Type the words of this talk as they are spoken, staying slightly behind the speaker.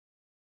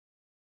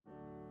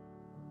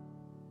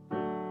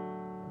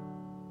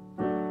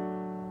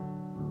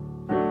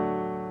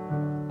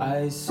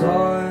I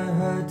saw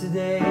her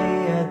today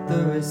at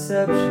the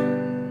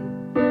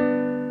reception,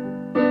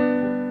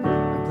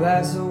 a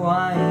glass of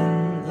wine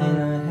in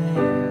her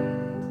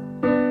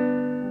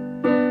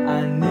hand.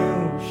 I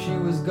knew she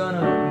was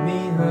gonna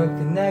meet her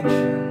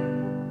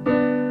connection.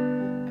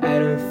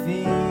 At her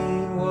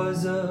feet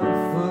was a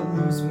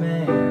footloose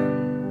man.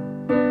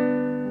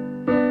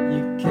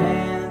 You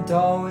can't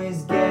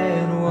always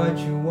get what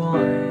you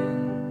want.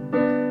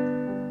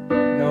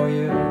 No,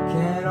 you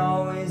can't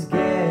always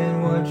get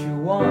what you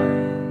want.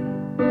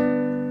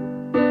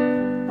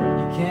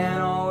 You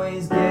can't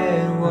always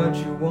get what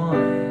you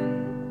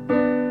want.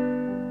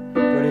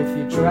 But if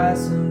you try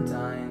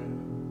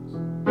sometimes,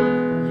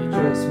 you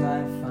just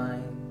might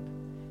find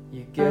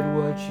you get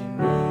what you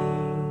need.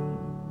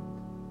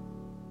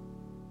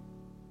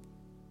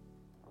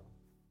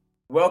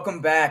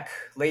 Welcome back,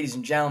 ladies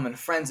and gentlemen,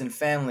 friends and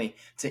family,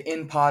 to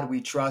In Pod We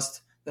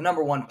Trust, the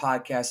number one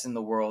podcast in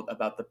the world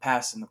about the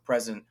past and the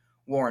present,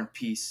 war and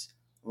peace,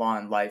 law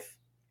and life.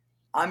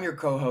 I'm your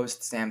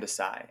co-host, Sam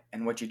Desai,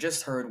 and what you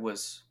just heard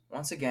was,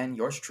 once again,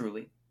 yours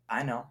truly,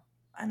 I know,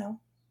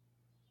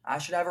 I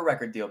should have a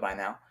record deal by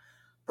now,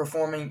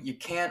 performing You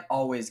Can't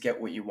Always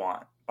Get What You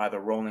Want by the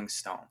Rolling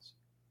Stones.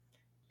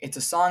 It's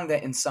a song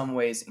that in some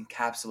ways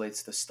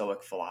encapsulates the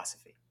Stoic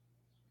philosophy.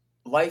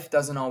 Life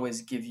doesn't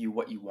always give you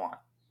what you want,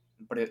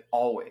 but it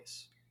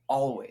always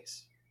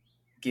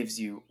gives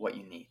you what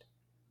you need.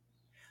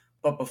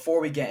 But before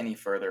we get any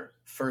further,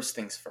 first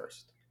things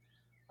first.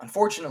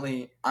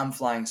 Unfortunately, I'm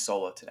flying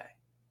solo today.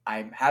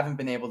 I haven't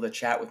been able to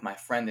chat with my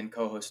friend and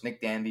co-host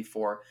Nick Danby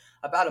for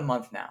about a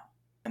month now.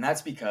 And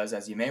that's because,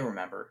 as you may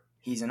remember,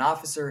 he's an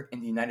officer in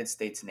the United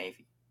States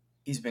Navy.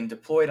 He's been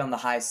deployed on the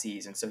high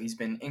seas, and so he's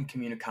been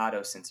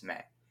incommunicado since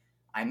May.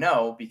 I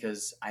know,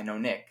 because I know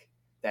Nick,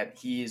 that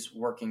he is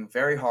working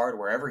very hard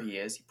wherever he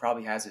is. He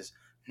probably has his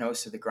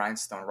nose to the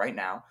grindstone right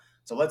now.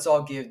 So let's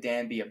all give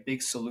Danby a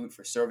big salute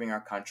for serving our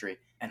country,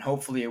 and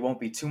hopefully it won't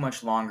be too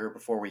much longer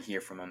before we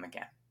hear from him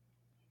again.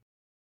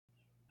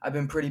 I've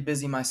been pretty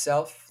busy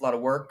myself, a lot of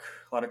work,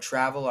 a lot of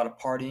travel, a lot of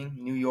partying,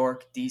 New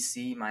York,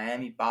 DC,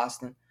 Miami,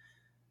 Boston.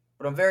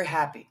 But I'm very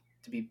happy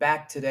to be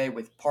back today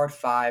with part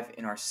 5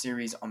 in our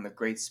series on the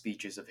great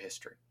speeches of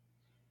history.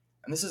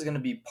 And this is going to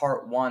be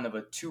part 1 of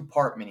a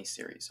 2-part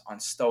mini-series on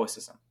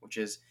Stoicism, which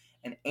is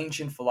an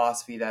ancient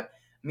philosophy that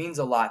means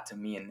a lot to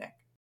me and Nick.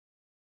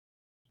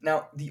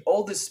 Now, the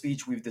oldest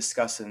speech we've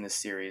discussed in this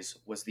series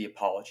was the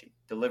Apology,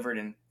 delivered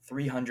in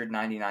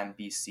 399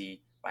 BC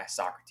by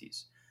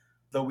Socrates.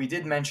 Though we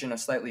did mention a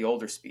slightly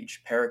older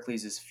speech,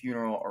 Pericles'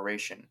 funeral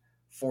oration,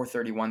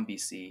 431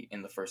 BC,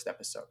 in the first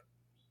episode.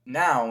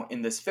 Now,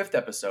 in this 5th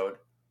episode,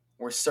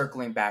 we're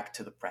circling back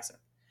to the present.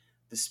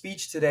 The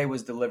speech today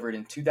was delivered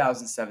in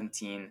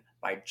 2017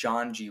 by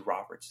John G.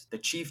 Roberts, the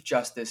Chief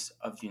Justice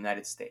of the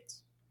United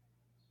States.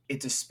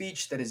 It's a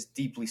speech that is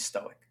deeply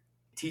stoic.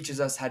 It teaches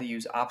us how to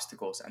use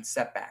obstacles and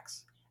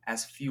setbacks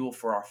as fuel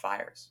for our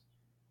fires.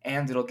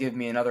 And it'll give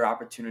me another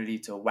opportunity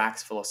to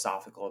wax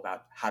philosophical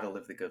about how to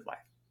live the good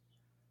life.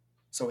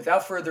 So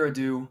without further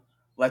ado,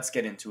 let's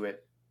get into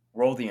it.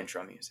 Roll the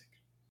intro music.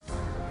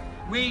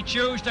 We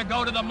choose to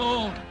go to the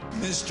moon.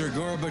 Mr.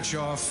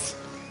 Gorbachev,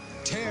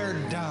 tear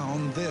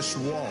down this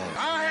wall.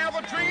 I have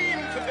a dream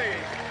today.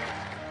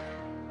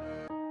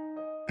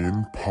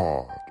 In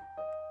Pod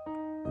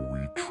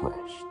We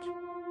Trust.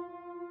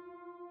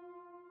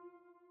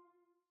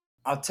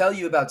 I'll tell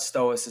you about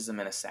Stoicism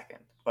in a second,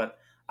 but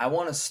I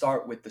want to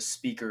start with the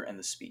speaker and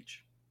the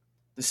speech.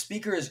 The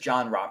speaker is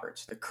John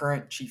Roberts, the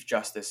current Chief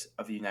Justice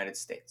of the United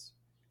States,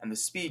 and the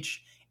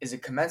speech is a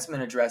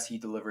commencement address he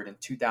delivered in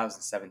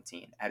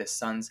 2017 at his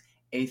son's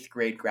 8th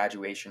grade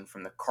graduation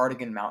from the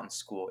Cardigan Mountain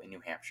School in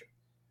New Hampshire.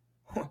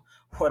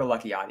 What a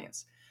lucky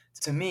audience.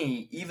 To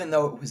me, even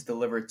though it was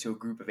delivered to a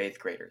group of 8th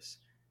graders,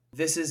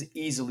 this is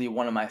easily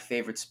one of my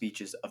favorite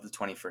speeches of the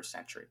 21st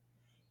century.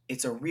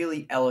 It's a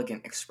really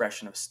elegant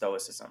expression of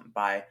Stoicism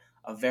by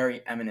a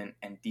very eminent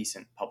and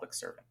decent public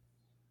servant.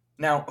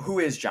 Now, who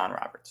is John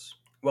Roberts?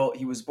 Well,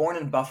 he was born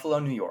in Buffalo,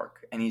 New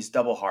York, and he's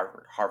double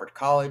Harvard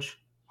College,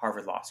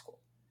 Harvard Law School.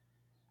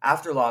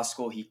 After law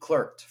school, he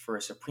clerked for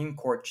a Supreme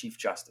Court Chief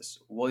Justice,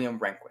 William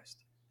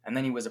Rehnquist, and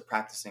then he was a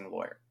practicing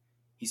lawyer.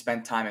 He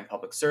spent time in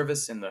public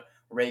service in the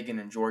Reagan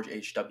and George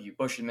H.W.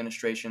 Bush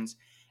administrations,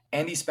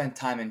 and he spent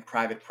time in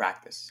private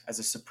practice as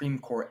a Supreme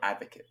Court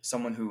advocate,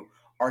 someone who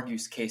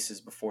argues cases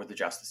before the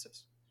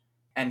justices.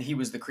 And he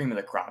was the cream of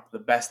the crop, the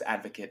best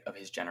advocate of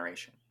his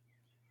generation.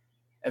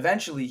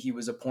 Eventually, he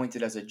was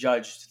appointed as a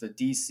judge to the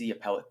D.C.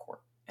 Appellate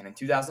Court, and in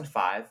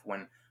 2005,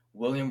 when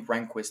William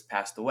Rehnquist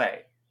passed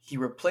away, he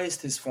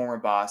replaced his former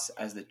boss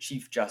as the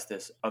Chief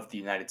Justice of the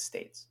United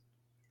States.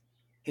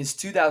 His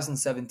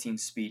 2017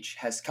 speech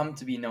has come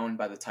to be known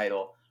by the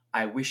title,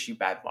 "I Wish You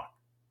Bad Luck."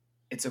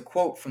 It's a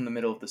quote from the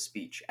middle of the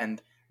speech,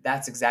 and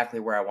that's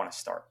exactly where I want to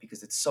start,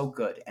 because it's so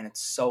good and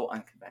it's so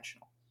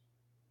unconventional.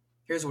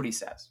 Here's what he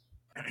says.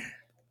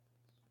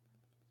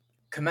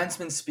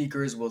 Commencement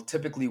speakers will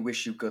typically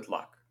wish you good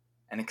luck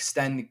and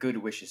extend good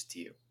wishes to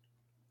you.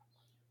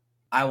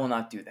 I will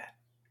not do that,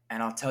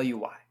 and I'll tell you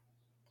why.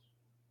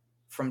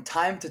 From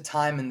time to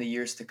time in the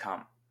years to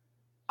come,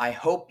 I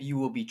hope you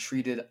will be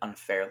treated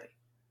unfairly,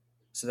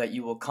 so that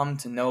you will come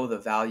to know the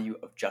value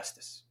of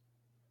justice.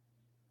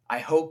 I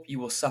hope you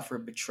will suffer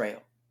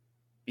betrayal,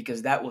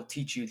 because that will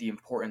teach you the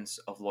importance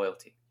of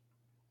loyalty.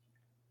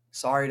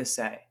 Sorry to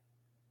say,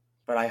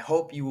 but I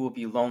hope you will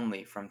be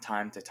lonely from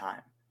time to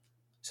time,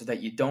 so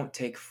that you don't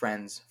take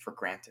friends for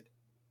granted.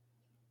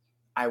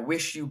 I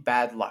wish you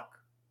bad luck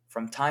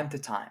from time to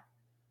time,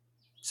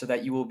 so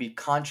that you will be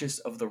conscious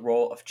of the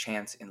role of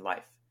chance in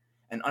life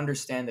and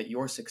understand that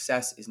your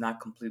success is not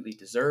completely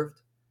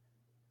deserved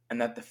and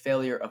that the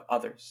failure of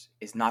others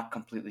is not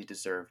completely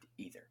deserved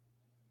either.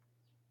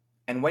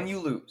 And when you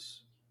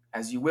lose,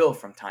 as you will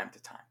from time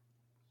to time,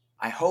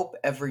 I hope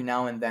every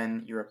now and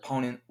then your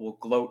opponent will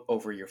gloat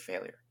over your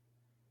failure.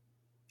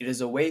 It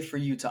is a way for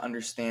you to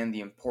understand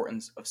the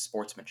importance of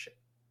sportsmanship.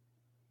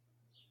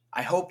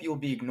 I hope you will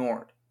be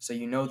ignored so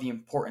you know the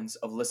importance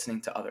of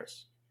listening to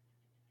others.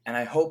 And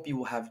I hope you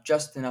will have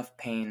just enough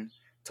pain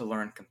to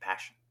learn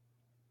compassion.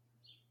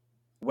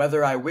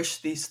 Whether I wish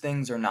these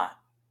things or not,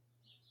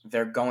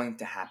 they're going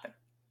to happen.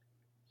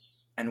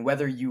 And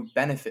whether you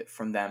benefit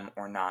from them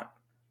or not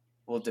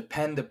will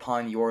depend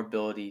upon your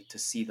ability to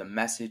see the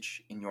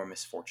message in your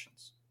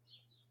misfortunes.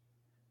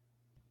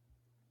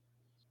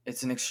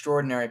 It's an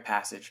extraordinary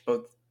passage,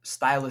 both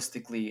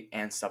stylistically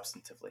and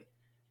substantively,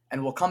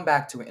 and we'll come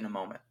back to it in a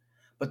moment.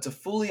 But to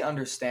fully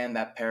understand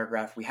that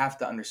paragraph, we have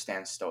to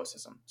understand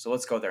Stoicism. So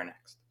let's go there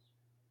next.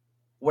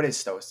 What is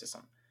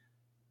Stoicism?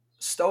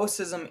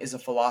 Stoicism is a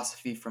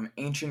philosophy from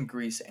ancient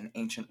Greece and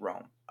ancient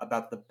Rome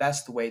about the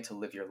best way to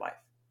live your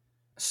life.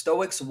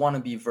 Stoics want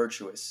to be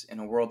virtuous in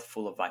a world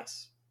full of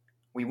vice.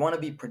 We want to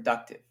be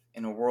productive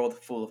in a world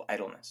full of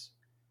idleness.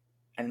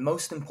 And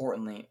most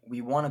importantly,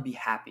 we want to be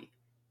happy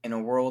in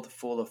a world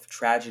full of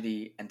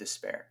tragedy and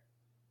despair.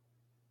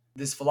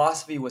 This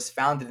philosophy was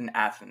founded in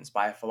Athens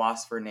by a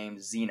philosopher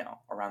named Zeno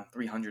around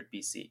 300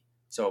 BC,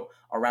 so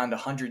around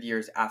 100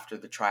 years after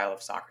the trial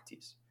of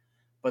Socrates.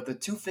 But the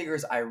two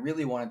figures I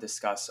really want to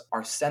discuss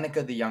are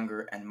Seneca the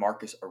Younger and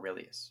Marcus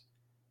Aurelius.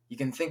 You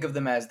can think of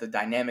them as the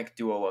dynamic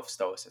duo of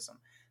Stoicism.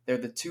 They're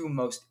the two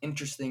most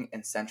interesting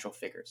and central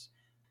figures.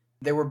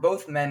 They were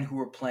both men who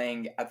were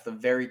playing at the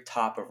very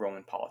top of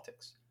Roman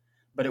politics,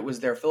 but it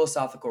was their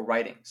philosophical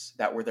writings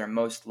that were their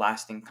most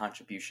lasting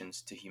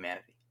contributions to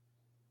humanity.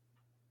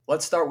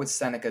 Let's start with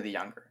Seneca the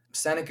Younger.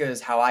 Seneca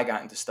is how I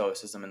got into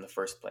Stoicism in the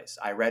first place.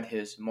 I read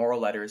his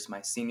Moral Letters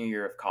my senior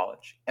year of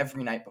college,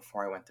 every night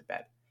before I went to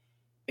bed.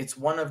 It's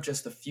one of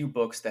just a few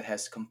books that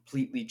has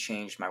completely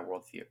changed my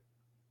worldview.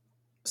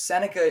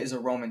 Seneca is a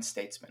Roman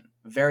statesman,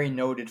 very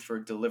noted for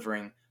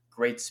delivering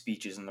great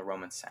speeches in the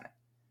Roman Senate.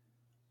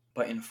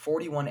 But in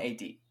 41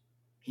 AD,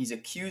 he's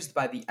accused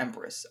by the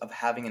empress of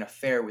having an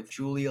affair with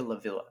Julia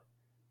Livilla,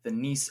 the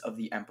niece of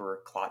the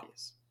emperor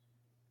Claudius.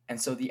 And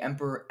so the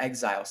emperor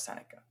exiles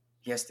Seneca.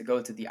 He has to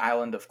go to the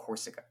island of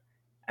Corsica,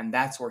 and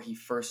that's where he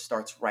first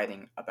starts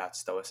writing about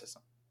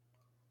Stoicism.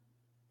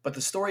 But the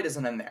story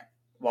doesn't end there.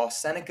 While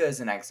Seneca is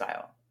in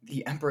exile,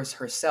 the empress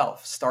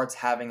herself starts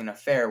having an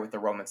affair with the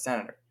Roman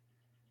senator.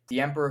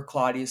 The emperor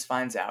Claudius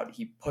finds out,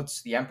 he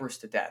puts the empress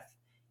to death,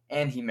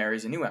 and he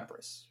marries a new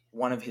empress,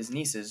 one of his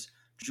nieces,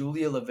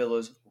 Julia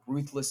Livilla's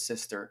ruthless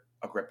sister,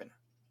 Agrippina.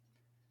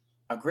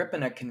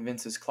 Agrippina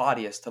convinces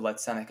Claudius to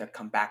let Seneca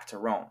come back to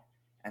Rome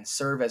and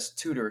serve as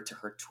tutor to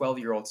her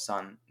 12-year-old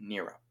son,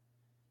 Nero.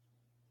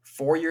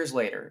 4 years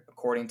later,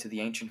 according to the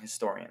ancient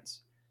historians,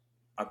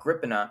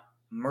 Agrippina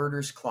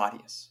murders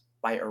Claudius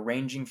by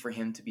arranging for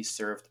him to be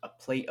served a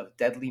plate of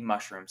deadly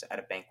mushrooms at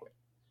a banquet.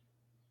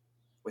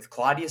 With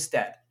Claudius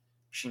dead,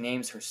 she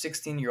names her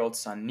 16-year-old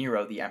son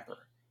Nero the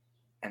emperor,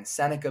 and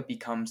Seneca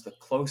becomes the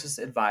closest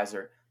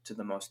advisor to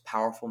the most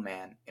powerful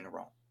man in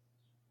Rome.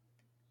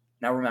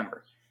 Now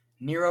remember,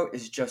 Nero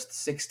is just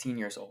 16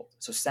 years old,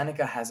 so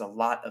Seneca has a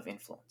lot of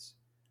influence.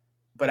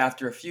 But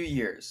after a few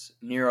years,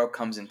 Nero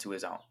comes into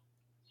his own.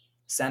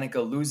 Seneca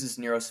loses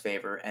Nero's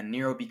favor, and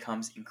Nero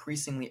becomes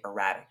increasingly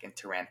erratic and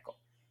tyrannical.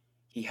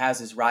 He has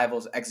his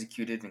rivals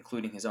executed,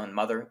 including his own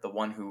mother, the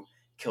one who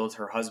killed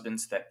her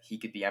husband so that he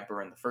could be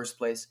emperor in the first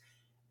place.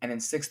 And in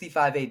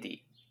 65 AD,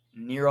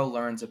 Nero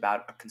learns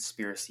about a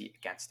conspiracy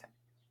against him.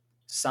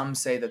 Some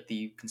say that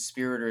the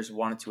conspirators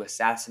wanted to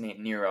assassinate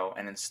Nero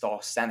and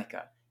install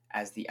Seneca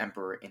as the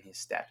emperor in his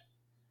stead.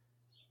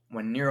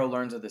 When Nero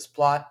learns of this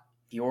plot,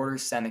 he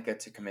orders Seneca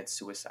to commit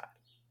suicide.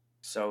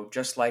 So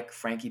just like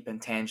Frankie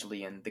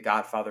Pentangeli in The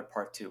Godfather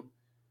Part 2,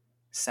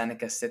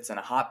 Seneca sits in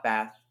a hot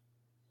bath,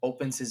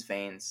 opens his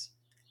veins,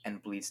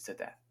 and bleeds to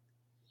death.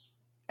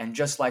 And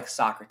just like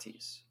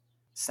Socrates,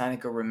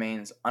 Seneca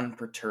remains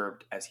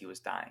unperturbed as he was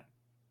dying,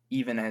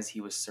 even as he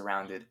was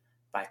surrounded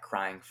by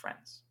crying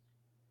friends.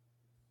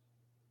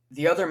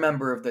 The other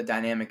member of the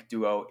dynamic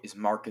duo is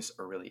Marcus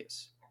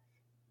Aurelius.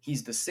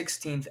 He's the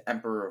 16th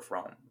emperor of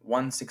Rome,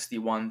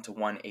 161 to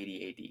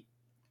 180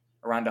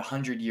 AD, around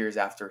 100 years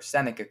after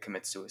Seneca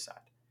commits suicide.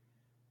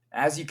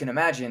 As you can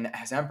imagine,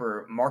 as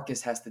emperor,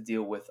 Marcus has to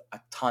deal with a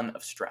ton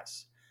of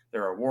stress.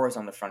 There are wars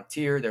on the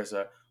frontier, there's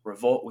a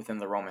revolt within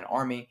the Roman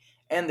army,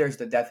 and there's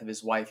the death of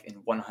his wife in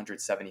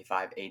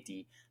 175 AD,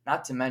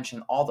 not to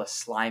mention all the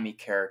slimy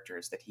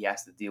characters that he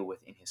has to deal with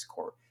in his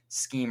court.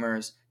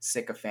 Schemers,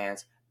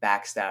 sycophants,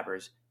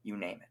 backstabbers, you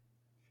name it.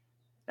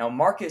 Now,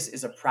 Marcus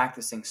is a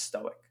practicing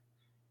Stoic,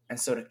 and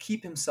so to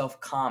keep himself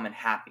calm and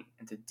happy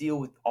and to deal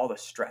with all the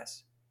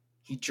stress,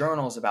 he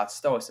journals about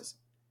Stoicism.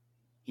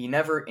 He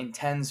never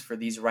intends for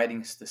these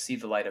writings to see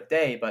the light of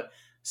day, but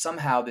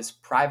somehow this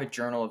private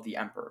journal of the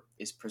emperor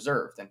is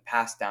preserved and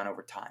passed down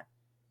over time.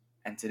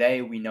 And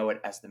today we know it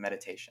as the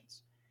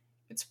Meditations.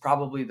 It's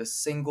probably the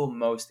single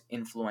most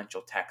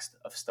influential text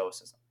of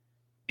Stoicism.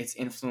 It's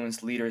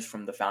influenced leaders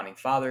from the Founding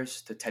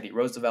Fathers to Teddy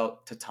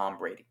Roosevelt to Tom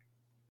Brady.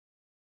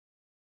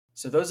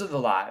 So those are the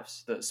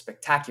lives, the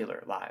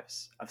spectacular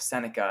lives of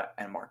Seneca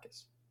and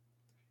Marcus.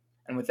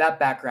 And with that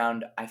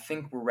background, I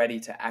think we're ready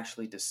to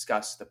actually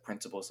discuss the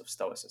principles of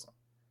Stoicism.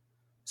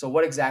 So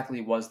what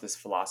exactly was this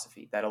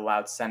philosophy that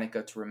allowed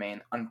Seneca to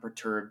remain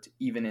unperturbed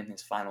even in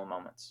his final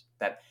moments,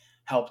 that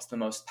helped the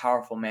most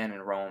powerful man in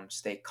Rome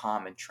stay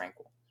calm and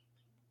tranquil?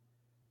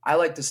 I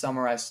like to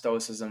summarize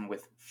Stoicism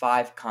with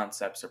 5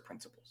 concepts or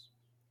principles.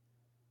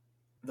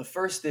 The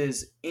first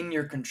is in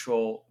your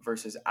control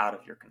versus out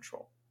of your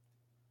control.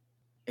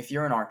 If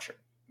you're an archer,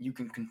 you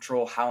can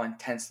control how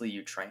intensely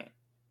you train.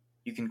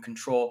 You can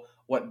control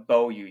what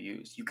bow you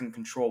use. You can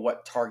control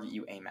what target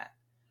you aim at.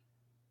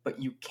 But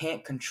you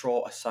can't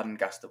control a sudden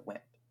gust of wind.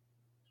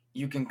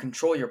 You can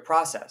control your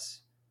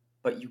process,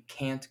 but you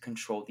can't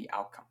control the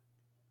outcome.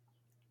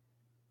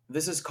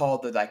 This is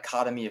called the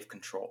dichotomy of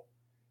control.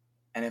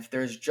 And if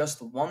there's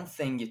just one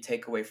thing you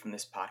take away from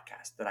this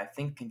podcast that I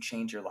think can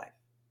change your life,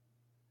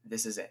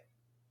 this is it.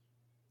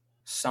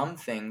 Some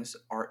things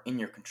are in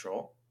your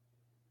control.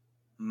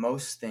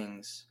 Most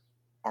things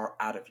are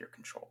out of your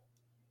control.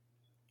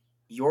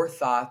 Your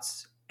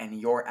thoughts and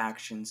your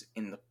actions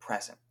in the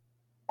present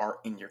are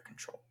in your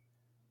control.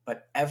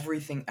 But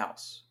everything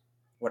else,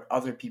 what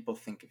other people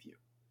think of you,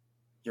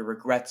 your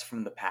regrets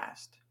from the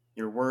past,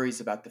 your worries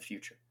about the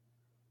future,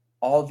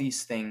 all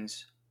these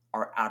things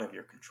are out of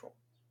your control.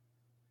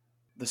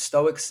 The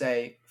Stoics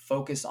say,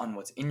 focus on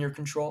what's in your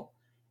control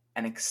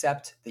and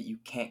accept that you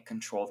can't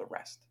control the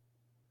rest.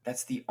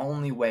 That's the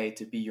only way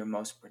to be your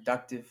most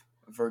productive,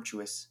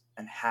 virtuous,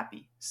 and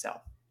happy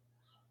self.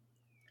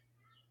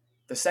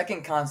 The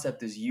second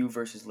concept is you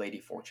versus Lady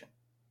Fortune.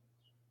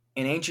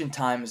 In ancient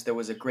times, there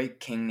was a great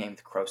king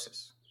named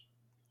Croesus.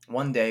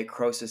 One day,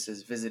 Croesus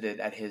is visited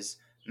at his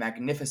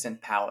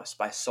magnificent palace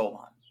by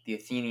Solon, the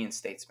Athenian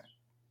statesman.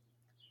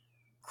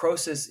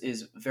 Croesus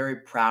is very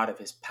proud of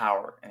his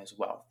power and his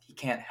wealth. He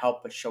can't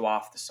help but show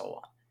off to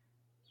Solon.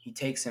 He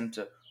takes him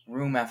to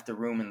room after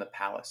room in the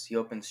palace. He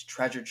opens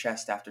treasure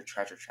chest after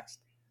treasure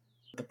chest.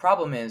 The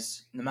problem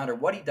is, no matter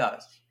what he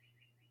does,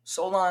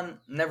 Solon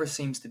never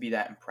seems to be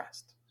that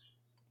impressed.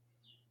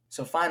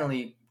 So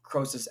finally,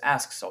 Croesus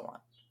asks Solon,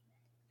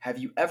 have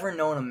you ever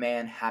known a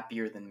man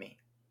happier than me?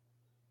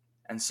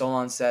 And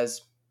Solon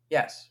says,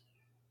 yes,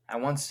 I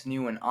once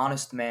knew an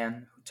honest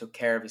man who took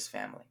care of his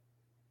family.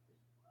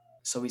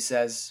 So he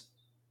says,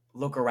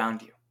 look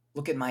around you.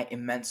 Look at my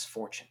immense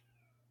fortune.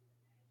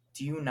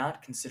 Do you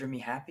not consider me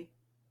happy?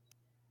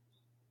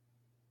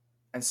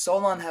 And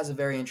Solon has a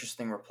very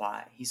interesting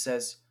reply. He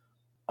says,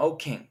 O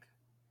king,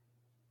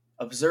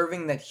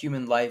 observing that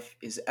human life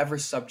is ever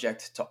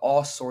subject to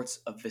all sorts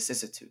of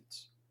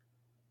vicissitudes,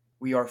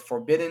 we are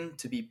forbidden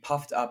to be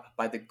puffed up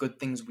by the good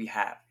things we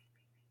have,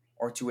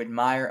 or to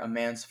admire a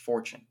man's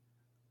fortune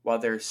while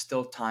there is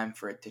still time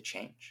for it to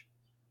change.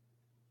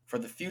 For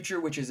the future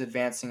which is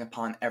advancing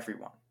upon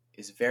everyone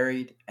is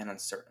varied and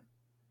uncertain.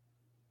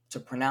 To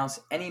pronounce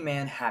any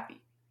man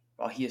happy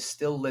while he is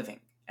still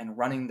living and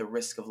running the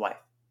risk of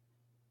life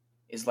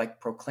is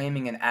like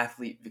proclaiming an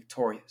athlete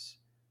victorious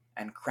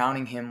and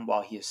crowning him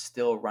while he is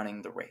still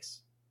running the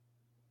race.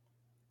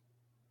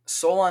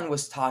 Solon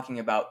was talking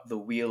about the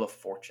wheel of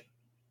fortune.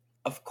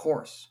 Of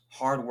course,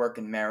 hard work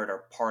and merit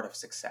are part of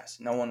success.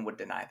 No one would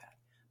deny that.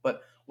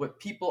 But what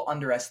people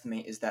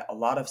underestimate is that a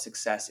lot of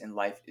success in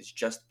life is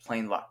just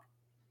plain luck.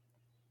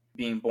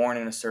 Being born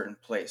in a certain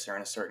place or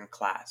in a certain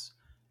class,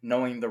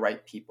 knowing the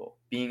right people,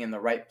 being in the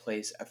right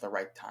place at the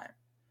right time.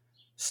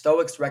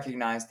 Stoics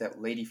recognize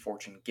that Lady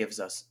Fortune gives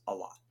us a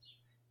lot.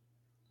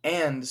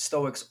 And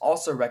Stoics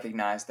also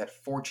recognize that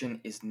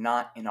fortune is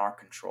not in our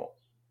control.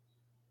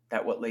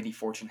 That what Lady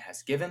Fortune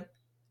has given,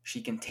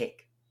 she can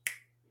take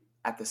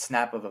at the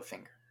snap of a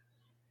finger.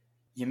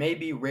 You may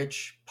be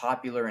rich,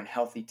 popular, and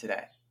healthy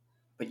today,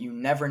 but you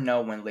never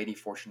know when Lady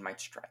Fortune might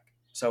strike.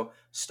 So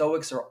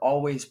Stoics are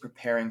always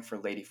preparing for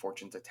Lady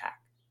Fortune's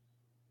attack.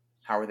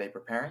 How are they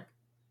preparing?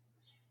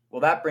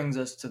 Well, that brings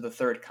us to the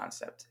third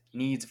concept,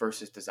 needs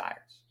versus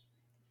desires.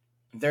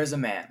 There's a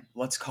man,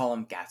 let's call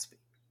him Gatsby.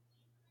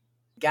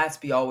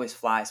 Gatsby always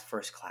flies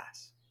first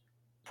class.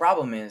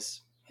 Problem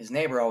is, his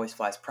neighbor always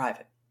flies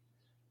private.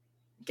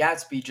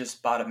 Gatsby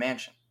just bought a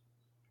mansion,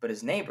 but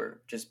his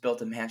neighbor just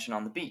built a mansion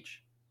on the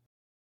beach.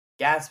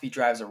 Gatsby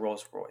drives a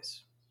Rolls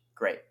Royce.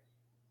 Great.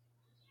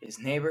 His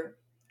neighbor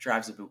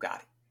drives a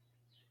Bugatti.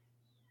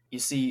 You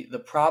see, the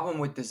problem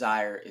with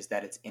desire is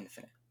that it's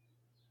infinite.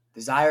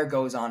 Desire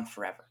goes on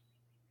forever.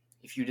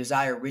 If you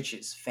desire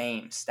riches,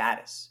 fame,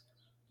 status,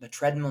 the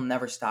treadmill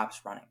never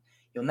stops running.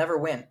 You'll never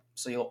win,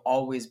 so you'll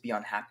always be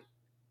unhappy.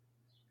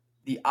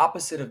 The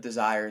opposite of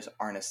desires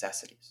are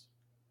necessities.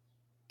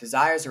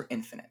 Desires are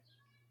infinite,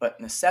 but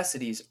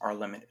necessities are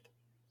limited.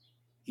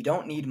 You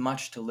don't need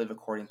much to live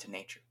according to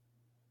nature.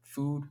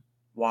 Food,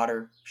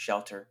 water,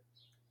 shelter,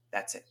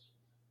 that's it.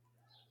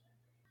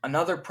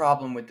 Another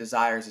problem with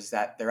desires is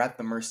that they're at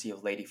the mercy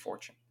of Lady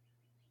Fortune.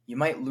 You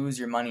might lose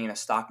your money in a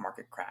stock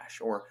market crash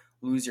or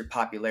lose your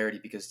popularity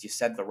because you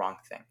said the wrong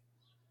thing.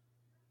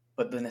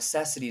 But the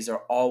necessities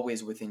are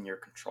always within your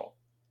control.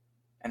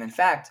 And in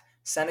fact,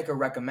 Seneca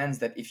recommends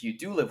that if you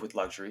do live with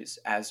luxuries,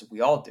 as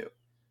we all do,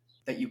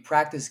 that you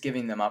practice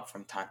giving them up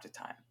from time to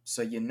time,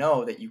 so you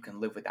know that you can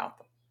live without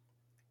them.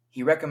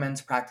 He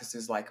recommends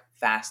practices like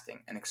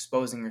fasting and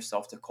exposing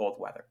yourself to cold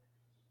weather.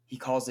 He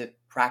calls it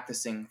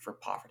practicing for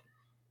poverty.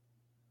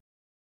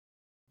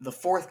 The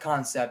fourth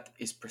concept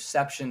is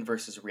perception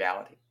versus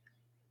reality.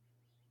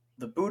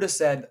 The Buddha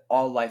said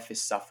all life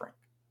is suffering.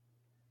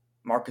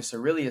 Marcus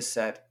Aurelius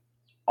said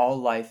all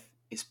life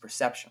is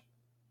perception.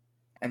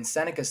 And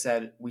Seneca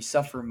said we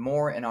suffer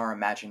more in our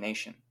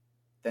imagination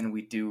than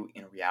we do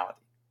in reality.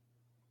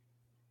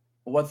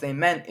 What they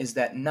meant is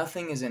that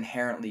nothing is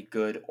inherently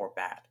good or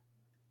bad.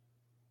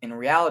 In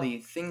reality,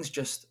 things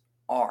just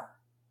are.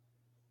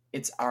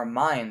 It's our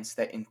minds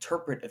that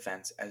interpret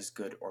events as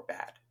good or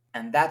bad,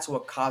 and that's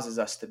what causes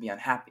us to be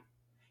unhappy.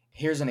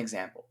 Here's an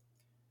example.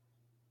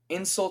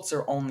 Insults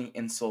are only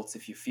insults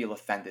if you feel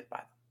offended by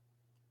them.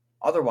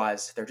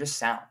 Otherwise, they're just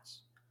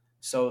sounds.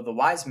 So the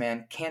wise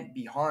man can't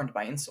be harmed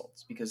by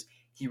insults because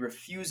he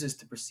refuses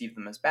to perceive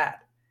them as bad.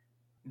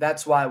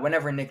 That's why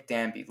whenever Nick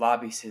Danby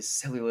lobbies his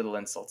silly little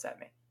insults at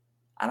me,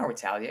 I don't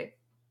retaliate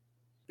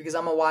because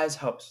I'm a wise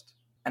host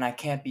and I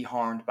can't be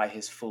harmed by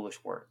his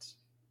foolish words.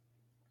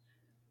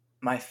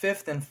 My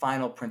fifth and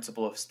final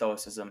principle of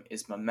Stoicism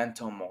is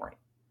memento mori.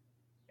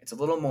 It's a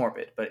little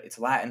morbid, but it's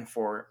Latin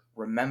for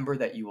remember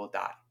that you will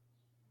die.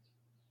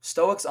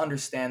 Stoics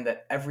understand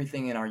that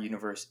everything in our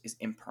universe is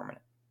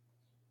impermanent.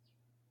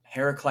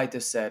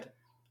 Heraclitus said,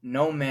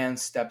 "No man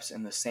steps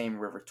in the same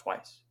river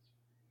twice,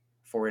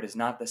 for it is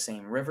not the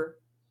same river,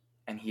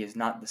 and he is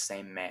not the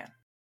same man."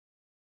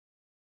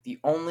 The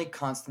only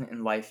constant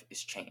in life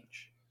is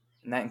change,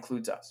 and that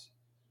includes us.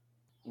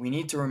 We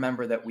need to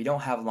remember that we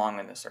don't have long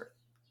on this earth.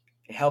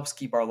 It helps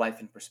keep our life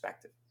in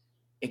perspective.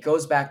 It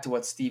goes back to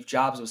what Steve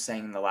Jobs was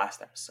saying in the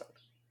last episode.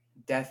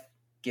 Death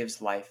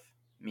gives life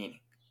meaning.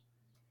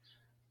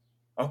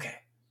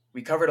 Okay,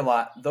 we covered a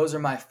lot. Those are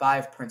my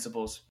 5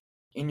 principles: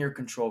 in your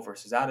control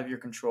versus out of your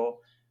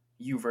control,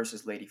 you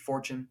versus Lady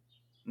Fortune,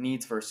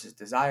 needs versus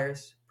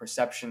desires,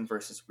 perception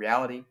versus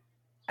reality,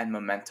 and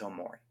memento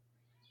mori.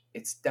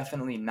 It's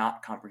definitely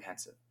not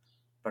comprehensive,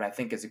 but I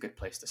think it's a good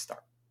place to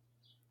start.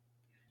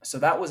 So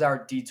that was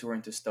our detour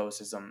into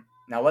Stoicism.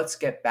 Now let's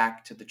get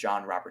back to the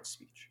John Roberts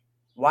speech.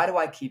 Why do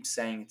I keep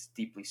saying it's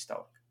deeply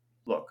Stoic?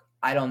 Look,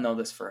 I don't know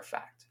this for a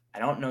fact. I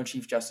don't know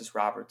Chief Justice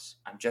Roberts.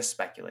 I'm just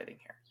speculating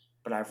here.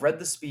 But I've read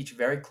the speech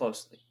very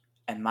closely,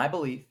 and my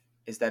belief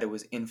is that it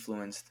was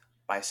influenced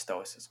by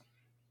Stoicism.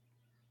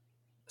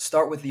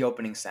 Start with the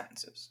opening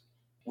sentences,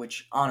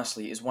 which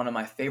honestly is one of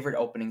my favorite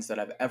openings that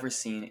I've ever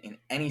seen in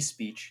any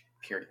speech,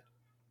 period.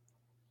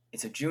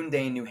 It's a June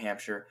day in New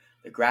Hampshire.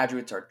 The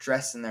graduates are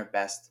dressed in their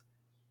best,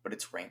 but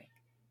it's raining.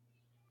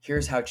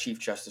 Here's how Chief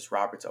Justice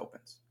Roberts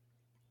opens.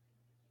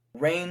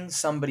 Rain,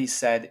 somebody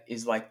said,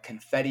 is like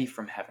confetti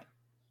from heaven.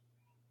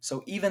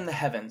 So even the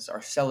heavens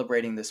are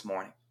celebrating this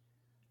morning,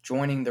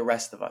 joining the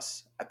rest of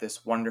us at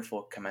this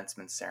wonderful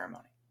commencement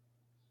ceremony.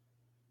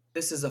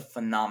 This is a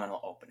phenomenal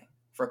opening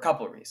for a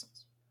couple of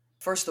reasons.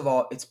 First of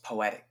all, it's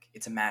poetic,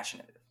 it's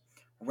imaginative.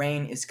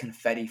 Rain is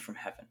confetti from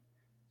heaven.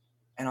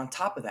 And on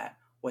top of that,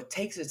 what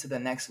takes it to the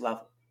next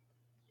level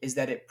is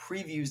that it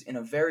previews in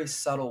a very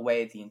subtle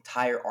way the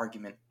entire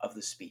argument of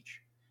the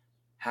speech.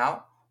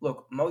 How?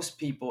 Look, most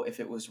people,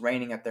 if it was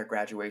raining at their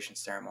graduation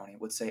ceremony,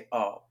 would say,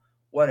 "Oh,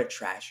 what a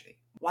tragedy.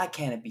 Why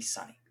can't it be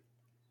sunny?"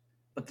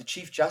 But the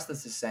Chief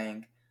Justice is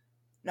saying,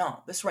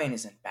 no, this rain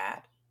isn't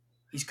bad.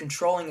 He's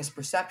controlling his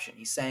perception.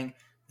 He's saying,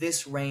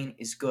 this rain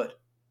is good.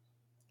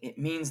 It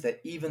means that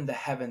even the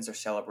heavens are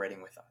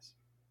celebrating with us.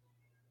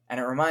 And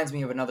it reminds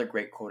me of another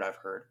great quote I've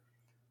heard.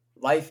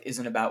 Life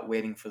isn't about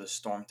waiting for the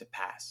storm to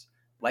pass.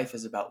 Life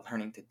is about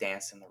learning to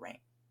dance in the rain.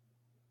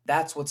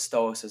 That's what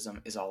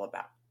Stoicism is all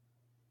about.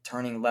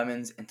 Turning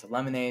lemons into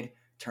lemonade,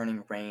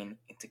 turning rain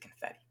into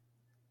confetti.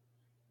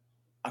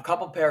 A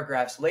couple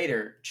paragraphs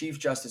later, Chief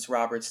Justice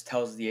Roberts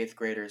tells the 8th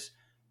graders,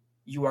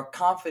 you are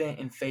confident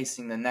in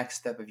facing the next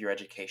step of your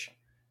education,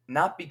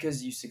 not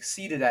because you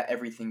succeeded at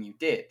everything you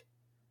did,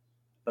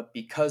 but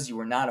because you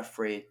were not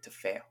afraid to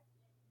fail.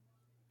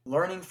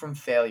 Learning from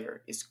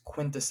failure is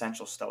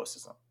quintessential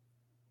Stoicism.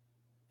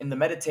 In the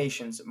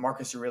Meditations,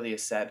 Marcus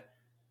Aurelius said,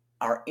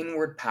 our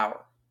inward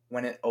power,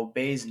 when it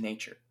obeys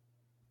nature,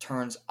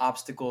 turns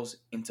obstacles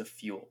into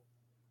fuel.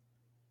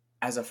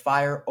 As a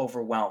fire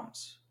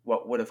overwhelms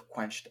what would have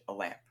quenched a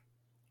lamp.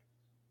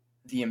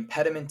 The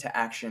impediment to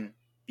action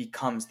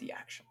becomes the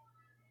action.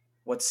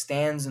 What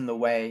stands in the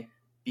way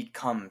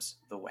becomes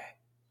the way.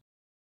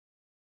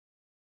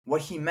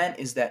 What he meant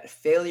is that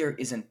failure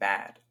isn't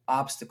bad.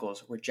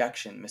 Obstacles,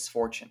 rejection,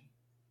 misfortune,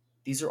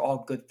 these are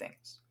all good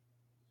things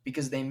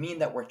because they mean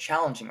that we're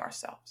challenging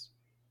ourselves.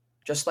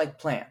 Just like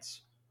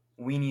plants,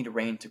 we need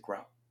rain to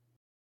grow.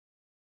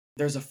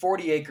 There's a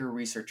 40-acre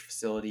research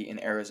facility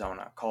in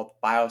Arizona called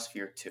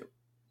Biosphere 2.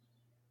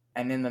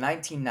 And in the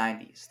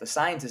 1990s, the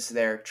scientists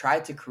there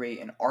tried to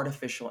create an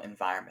artificial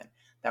environment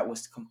that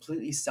was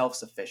completely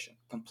self-sufficient,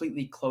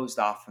 completely closed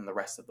off from the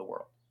rest of the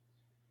world.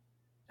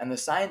 And the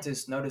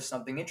scientists noticed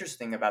something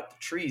interesting about the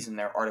trees in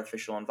their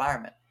artificial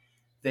environment.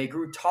 They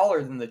grew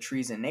taller than the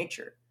trees in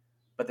nature,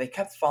 but they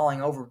kept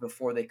falling over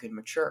before they could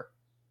mature.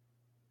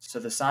 So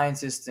the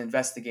scientists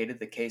investigated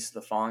the case of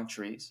the falling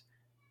trees,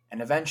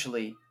 and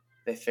eventually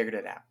they figured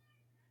it out.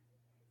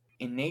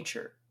 In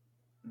nature,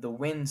 the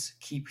winds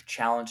keep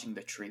challenging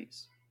the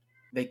trees.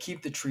 They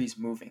keep the trees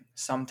moving,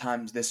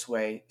 sometimes this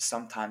way,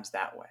 sometimes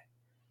that way.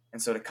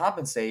 And so to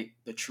compensate,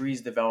 the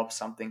trees develop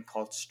something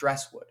called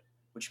stress wood,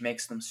 which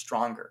makes them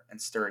stronger and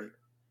sturdier.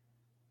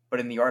 But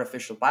in the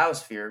artificial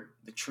biosphere,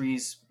 the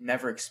trees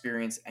never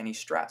experience any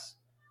stress.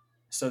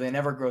 So they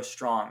never grow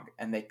strong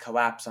and they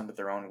collapse under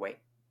their own weight.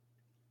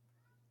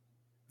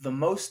 The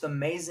most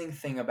amazing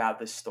thing about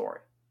this story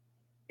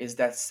is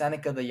that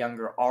Seneca the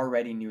Younger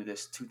already knew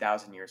this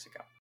 2,000 years ago.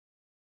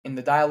 In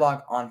the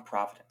dialogue on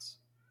Providence,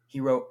 he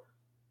wrote,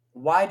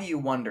 "Why do you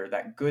wonder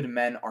that good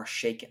men are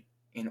shaken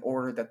in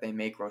order that they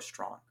may grow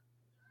strong?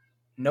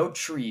 No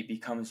tree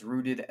becomes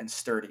rooted and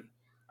sturdy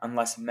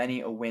unless many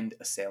a wind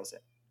assails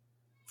it.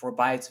 For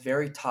by its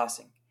very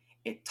tossing,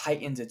 it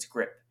tightens its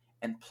grip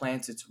and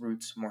plants its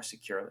roots more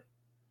securely.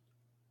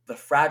 The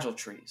fragile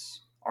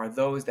trees are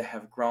those that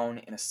have grown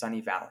in a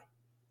sunny valley.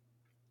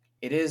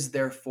 It is,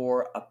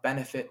 therefore, a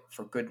benefit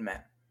for good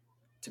men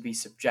to be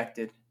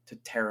subjected to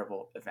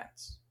terrible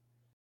events."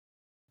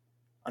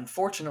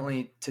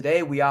 Unfortunately,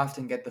 today we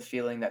often get the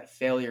feeling that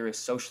failure is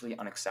socially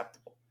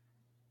unacceptable,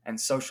 and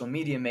social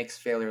media makes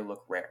failure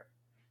look rare.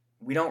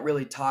 We don't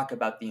really talk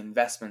about the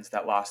investments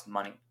that lost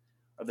money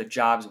or the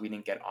jobs we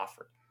didn't get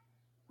offered.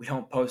 We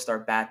don't post our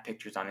bad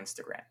pictures on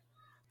Instagram.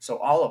 So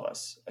all of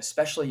us,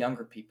 especially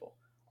younger people,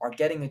 are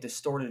getting a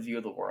distorted view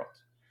of the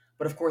world.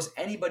 But of course,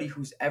 anybody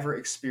who's ever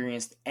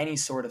experienced any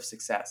sort of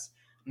success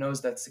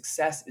knows that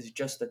success is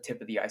just the tip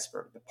of the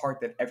iceberg, the part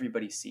that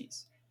everybody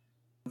sees.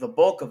 The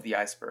bulk of the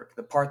iceberg,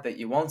 the part that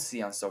you won't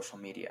see on social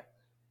media,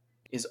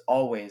 is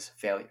always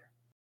failure.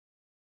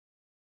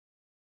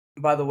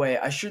 By the way,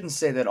 I shouldn't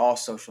say that all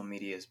social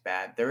media is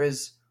bad. There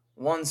is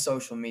one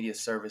social media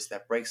service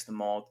that breaks the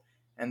mold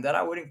and that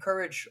I would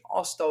encourage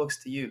all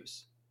Stoics to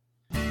use.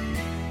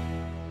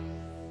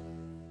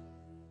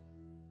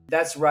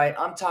 That's right,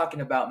 I'm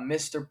talking about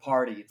Mr.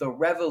 Party, the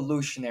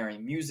revolutionary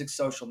music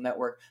social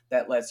network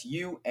that lets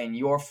you and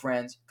your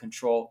friends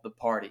control the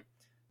party.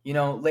 You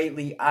know,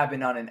 lately I've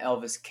been on an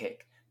Elvis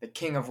kick. The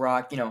king of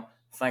rock,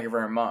 thank you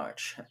very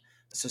much.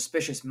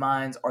 Suspicious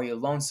Minds, Are You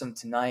Lonesome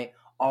Tonight,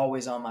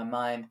 Always on My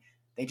Mind.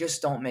 They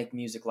just don't make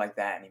music like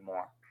that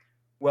anymore.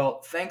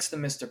 Well, thanks to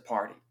Mr.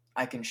 Party,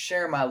 I can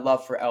share my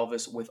love for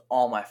Elvis with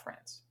all my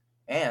friends.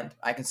 And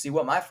I can see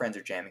what my friends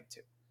are jamming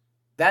to.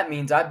 That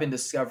means I've been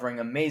discovering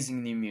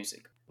amazing new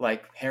music,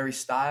 like Harry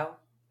Style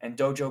and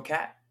Dojo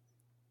Cat.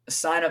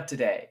 Sign up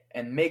today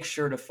and make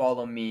sure to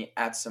follow me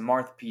at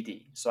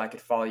SamarthPD so I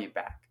could follow you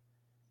back.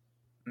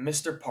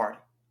 Mr. Party,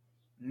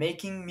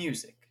 making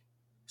music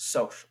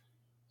social.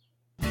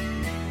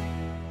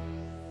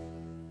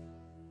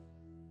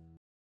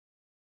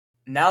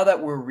 Now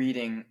that we're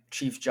reading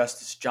Chief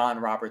Justice John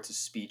Roberts'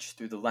 speech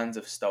through the lens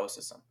of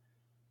Stoicism,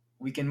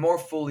 we can more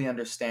fully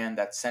understand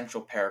that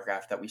central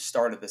paragraph that we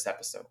started this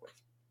episode with.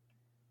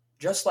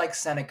 Just like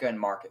Seneca and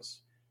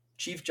Marcus,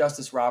 Chief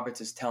Justice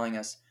Roberts is telling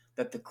us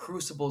that the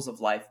crucibles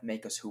of life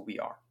make us who we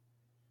are.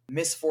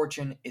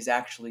 Misfortune is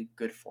actually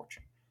good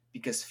fortune,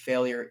 because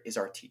failure is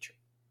our teacher.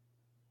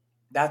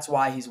 That's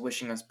why he's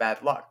wishing us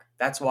bad luck.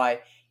 That's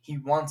why he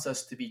wants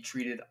us to be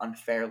treated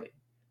unfairly,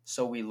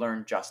 so we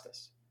learn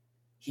justice.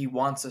 He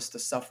wants us to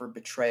suffer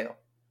betrayal,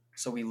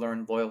 so we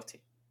learn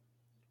loyalty.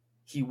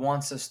 He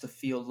wants us to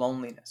feel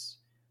loneliness,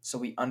 so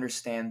we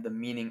understand the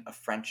meaning of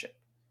friendship.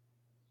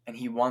 And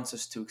he wants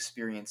us to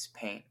experience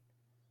pain,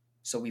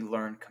 so we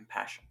learn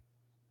compassion.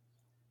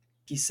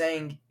 He's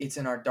saying it's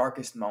in our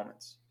darkest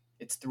moments,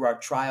 it's through our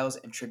trials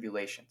and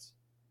tribulations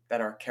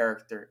that our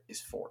character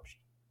is forged.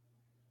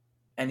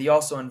 And he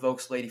also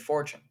invokes Lady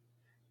Fortune.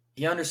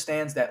 He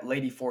understands that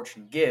Lady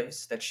Fortune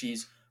gives, that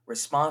she's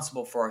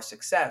responsible for our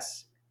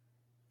success,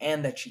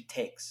 and that she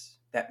takes,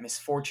 that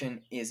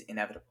misfortune is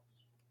inevitable.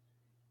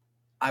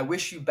 I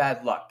wish you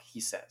bad luck, he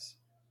says,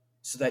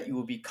 so that you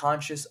will be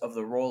conscious of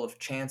the role of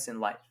chance in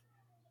life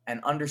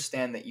and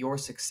understand that your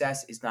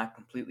success is not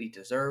completely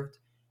deserved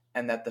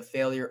and that the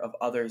failure of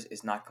others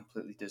is not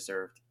completely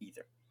deserved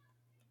either.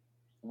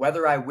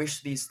 Whether I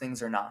wish these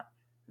things or not,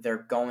 they're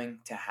going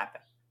to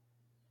happen.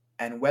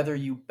 And whether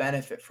you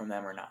benefit from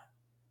them or not,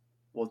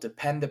 will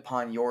depend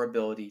upon your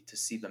ability to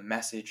see the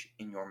message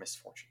in your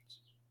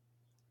misfortunes.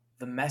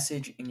 The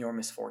message in your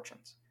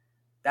misfortunes.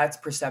 That's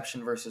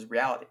perception versus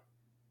reality.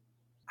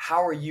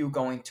 How are you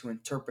going to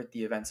interpret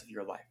the events of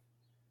your life?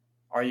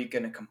 Are you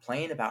going to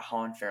complain about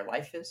how unfair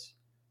life is?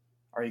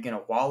 Are you going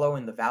to wallow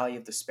in the valley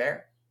of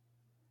despair?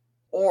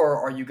 Or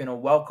are you going to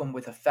welcome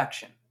with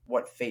affection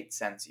what fate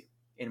sends you,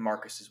 in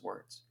Marcus's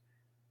words?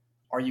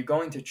 Are you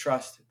going to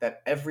trust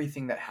that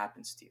everything that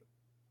happens to you,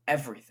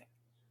 everything,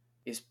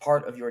 is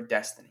part of your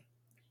destiny,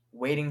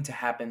 waiting to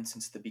happen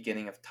since the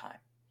beginning of time?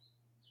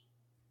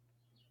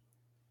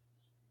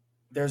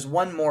 There's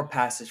one more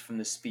passage from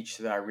this speech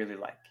that I really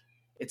like.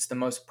 It's the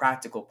most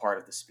practical part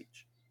of the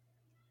speech.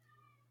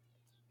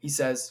 He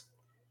says,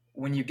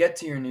 when you get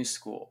to your new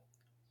school,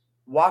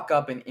 walk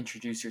up and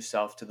introduce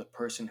yourself to the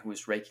person who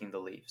is raking the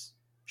leaves,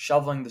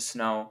 shoveling the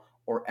snow,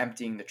 or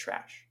emptying the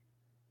trash.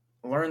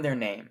 Learn their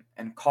name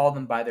and call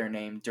them by their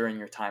name during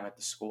your time at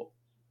the school.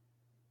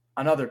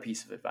 Another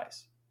piece of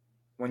advice.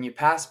 When you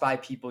pass by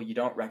people you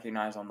don't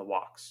recognize on the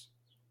walks,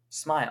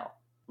 smile,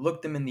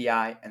 look them in the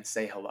eye, and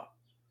say hello.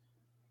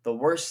 The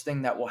worst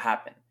thing that will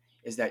happen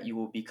is that you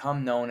will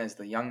become known as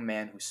the young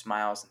man who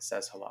smiles and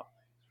says hello,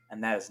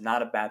 and that is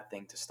not a bad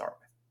thing to start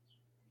with.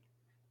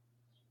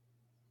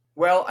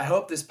 Well, I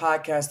hope this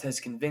podcast has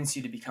convinced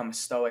you to become a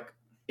Stoic.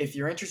 If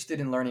you're interested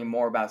in learning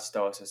more about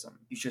Stoicism,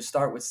 you should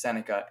start with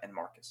Seneca and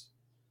Marcus.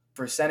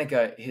 For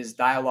Seneca, his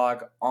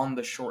dialogue on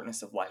the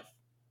shortness of life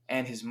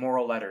and his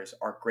moral letters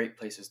are great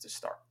places to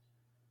start.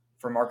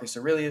 For Marcus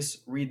Aurelius,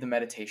 read the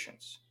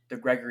Meditations, the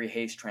Gregory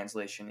Hayes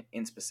translation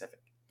in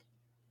specific.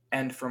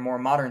 And for more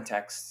modern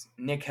texts,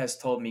 Nick has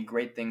told me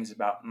great things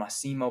about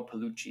Massimo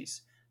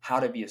Pellucci's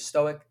How to Be a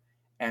Stoic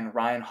and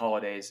Ryan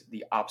Holiday's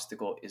The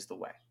Obstacle is the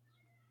Way.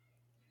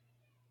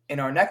 In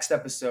our next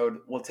episode,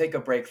 we'll take a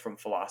break from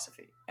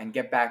philosophy and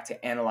get back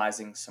to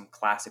analyzing some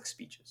classic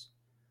speeches.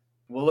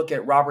 We'll look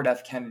at Robert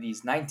F.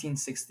 Kennedy's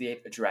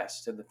 1968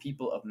 address to the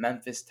people of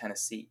Memphis,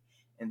 Tennessee,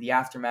 in the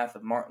aftermath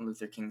of Martin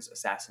Luther King's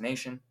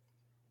assassination,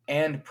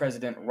 and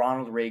President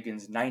Ronald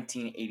Reagan's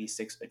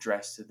 1986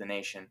 address to the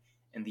nation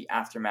in the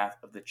aftermath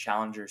of the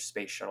Challenger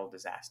space shuttle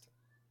disaster.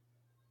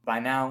 By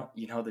now,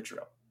 you know the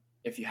drill.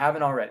 If you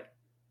haven't already,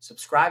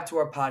 subscribe to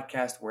our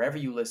podcast wherever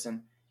you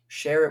listen,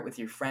 share it with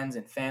your friends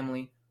and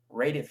family,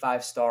 rate it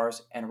 5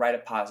 stars, and write a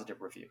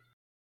positive review.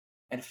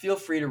 And feel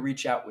free to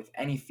reach out with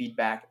any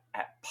feedback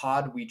at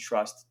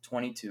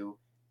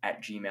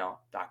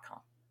podwetrust22@gmail.com.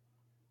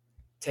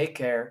 Take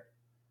care,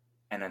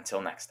 and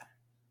until next time.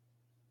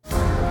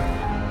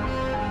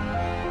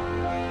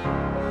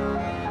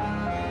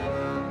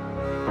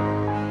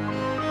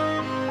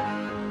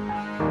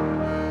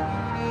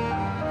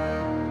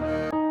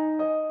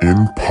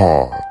 In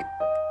Pod,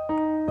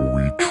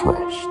 we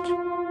trust.